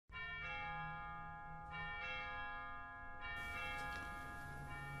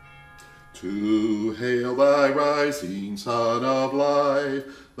To hail thy rising Son of life,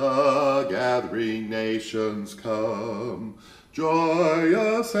 the gathering nations come,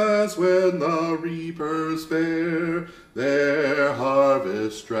 joyous as when the reapers bear their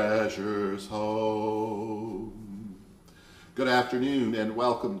harvest treasures home. Good afternoon and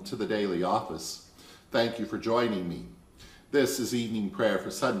welcome to the Daily Office. Thank you for joining me. This is evening prayer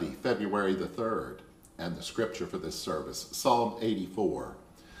for Sunday, February the 3rd, and the scripture for this service, Psalm 84.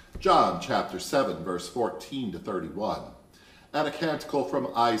 John chapter 7, verse 14 to 31, and a canticle from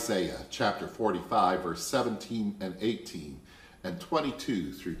Isaiah chapter 45, verse 17 and 18, and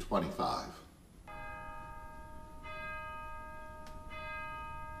 22 through 25.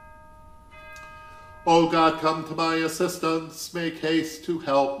 O God, come to my assistance, make haste to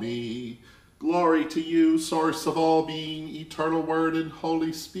help me. Glory to you, source of all being, eternal Word and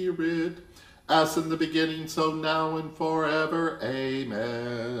Holy Spirit, as in the beginning, so now and forever. Amen.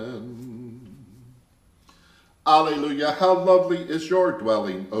 Alleluia. How lovely is your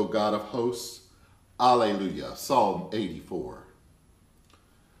dwelling, O God of hosts. Alleluia. Psalm 84.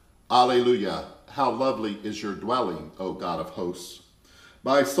 Alleluia. How lovely is your dwelling, O God of hosts.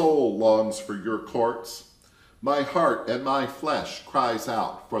 My soul longs for your courts. My heart and my flesh cries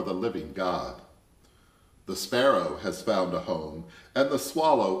out for the living God. The sparrow has found a home, and the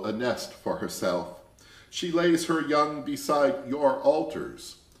swallow a nest for herself. She lays her young beside your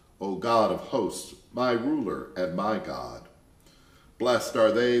altars, O God of hosts, my ruler and my God. Blessed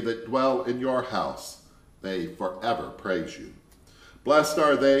are they that dwell in your house, they forever praise you. Blessed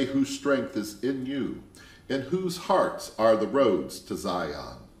are they whose strength is in you, in whose hearts are the roads to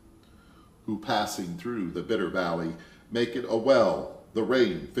Zion, who passing through the bitter valley make it a well, the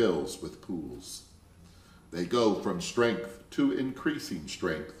rain fills with pools. They go from strength to increasing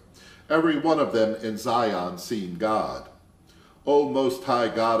strength, every one of them in Zion seeing God. O Most High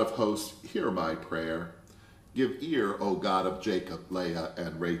God of hosts, hear my prayer. Give ear, O God of Jacob, Leah,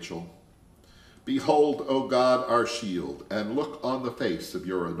 and Rachel. Behold, O God, our shield, and look on the face of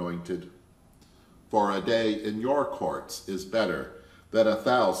your anointed. For a day in your courts is better than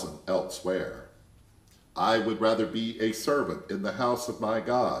 1,000 elsewhere. I would rather be a servant in the house of my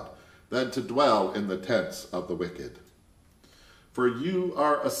God than to dwell in the tents of the wicked. For you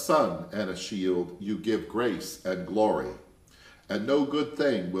are a sun and a shield, you give grace and glory, and no good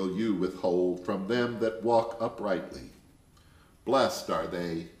thing will you withhold from them that walk uprightly. Blessed are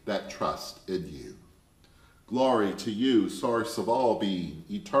they that trust in you. Glory to you, source of all being,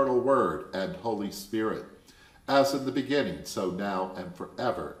 eternal Word and Holy Spirit, as in the beginning, so now and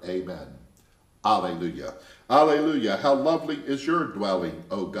forever. Amen. Alleluia. Alleluia. How lovely is your dwelling,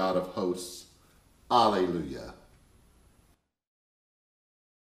 O God of hosts. Alleluia.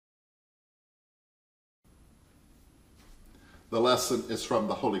 The lesson is from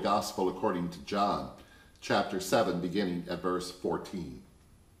the Holy Gospel according to John, chapter 7, beginning at verse 14.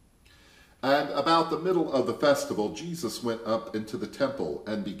 And about the middle of the festival, Jesus went up into the temple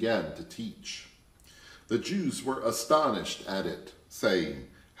and began to teach. The Jews were astonished at it, saying,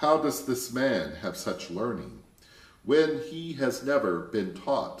 "How does this man have such learning, when he has never been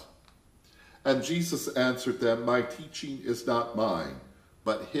taught?" And Jesus answered them, "My teaching is not mine,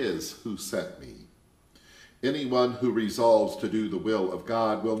 but his who sent me. Anyone who resolves to do the will of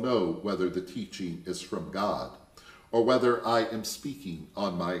God will know whether the teaching is from God, or whether I am speaking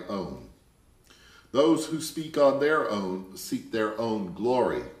on my own. Those who speak on their own seek their own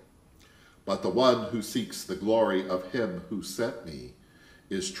glory, but the one who seeks the glory of him who sent me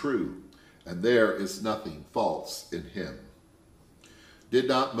is true, and there is nothing false in him. Did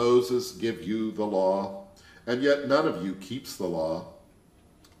not Moses give you the law, and yet none of you keeps the law?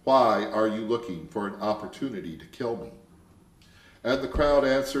 Why are you looking for an opportunity to kill me?" And the crowd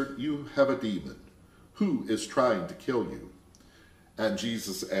answered, "You have a demon. Who is trying to kill you?" And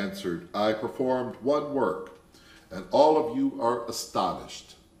Jesus answered, "I performed one work, and all of you are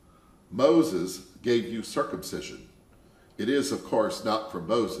astonished. Moses gave you circumcision. It is, of course, not from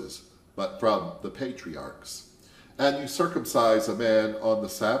Moses, but from the patriarchs. And you circumcise a man on the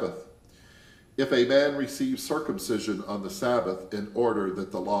Sabbath. If a man receives circumcision on the Sabbath in order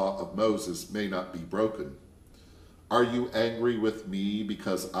that the law of Moses may not be broken, are you angry with me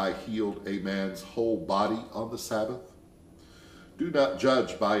because I healed a man's whole body on the Sabbath? Do not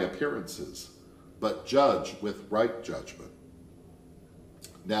judge by appearances, but judge with right judgment."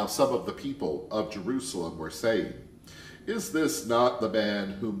 Now some of the people of Jerusalem were saying, "Is this not the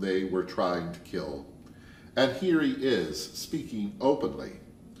man whom they were trying to kill? And here he is, speaking openly."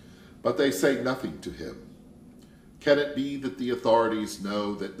 But they say nothing to him. Can it be that the authorities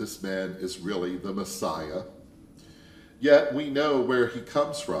know that this man is really the Messiah? Yet we know where he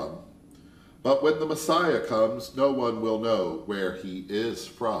comes from. But when the Messiah comes, no one will know where he is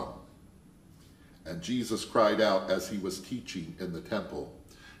from." And Jesus cried out as he was teaching in the temple,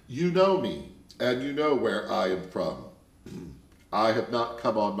 "You know me, and you know where I am from. I have not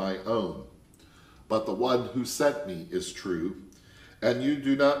come on my own, but the one who sent me is true, and you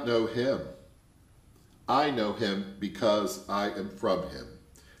do not know him. I know him because I am from him,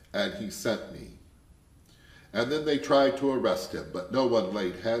 and he sent me." And then they tried to arrest him, but no one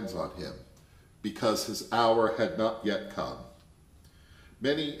laid hands on him, because his hour had not yet come.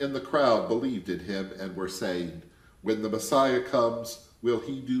 Many in the crowd believed in him and were saying, "When the Messiah comes, will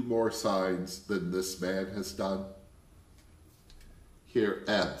he do more signs than this man has done?" Here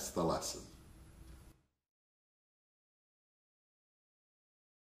ends the lesson.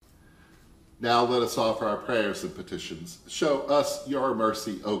 Now let us offer our prayers and petitions. Show us your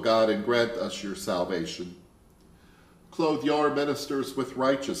mercy, O God, and grant us your salvation. Clothe your ministers with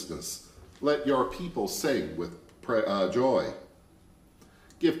righteousness. Let your people sing with joy.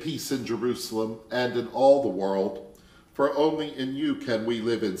 Give peace in Jerusalem and in all the world, for only in you can we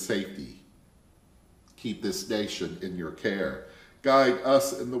live in safety. Keep this nation in your care. Guide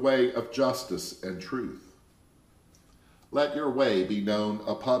us in the way of justice and truth. Let your way be known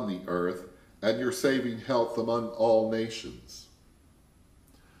upon the earth, and your saving health among all nations.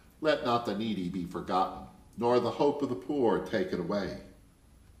 Let not the needy be forgotten, nor the hope of the poor taken away.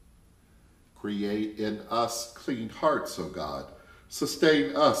 Create in us clean hearts, O God.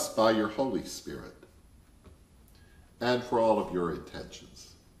 Sustain us by your Holy Spirit. And for all of your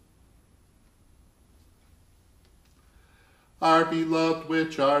intentions. Our beloved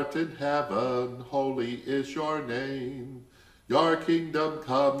which art in heaven, holy is your name. Your kingdom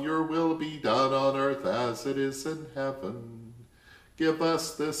come, your will be done on earth as it is in heaven. Give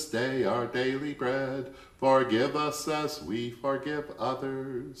us this day our daily bread. Forgive us as we forgive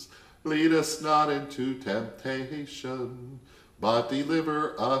others. Lead us not into temptation, but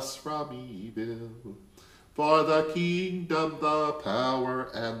deliver us from evil. For the kingdom, the power,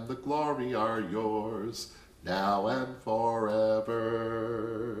 and the glory are yours, now and forever.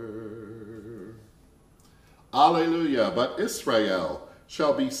 Alleluia, but Israel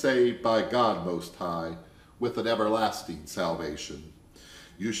shall be saved by God Most High, with an everlasting salvation.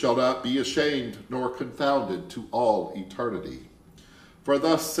 You shall not be ashamed nor confounded to all eternity. For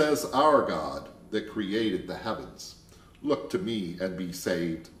thus says our God that created the heavens, "Look to me and be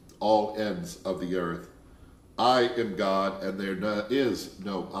saved, all ends of the earth. I am God, and there is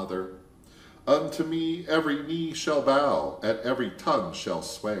no other. Unto me every knee shall bow, and every tongue shall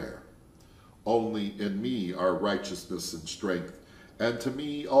swear. Only in me are righteousness and strength, and to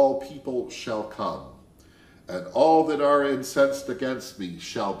me all people shall come. And all that are incensed against me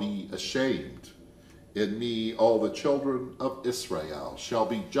shall be ashamed. In me all the children of Israel shall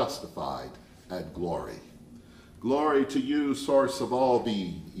be justified and glory." Glory to you, source of all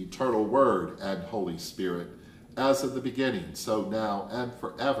being, eternal Word and Holy Spirit, as in the beginning, so now and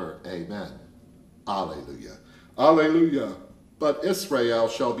forever. Amen. Alleluia. Alleluia. But Israel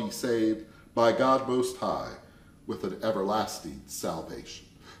shall be saved by God Most High, with an everlasting salvation.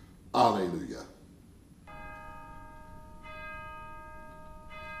 Alleluia.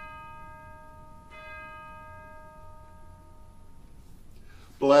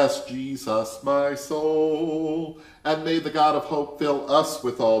 Bless Jesus, my soul, and may the God of hope fill us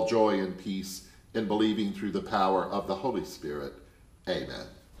with all joy and peace in believing through the power of the Holy Spirit. Amen.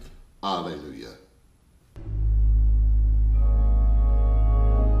 Alleluia.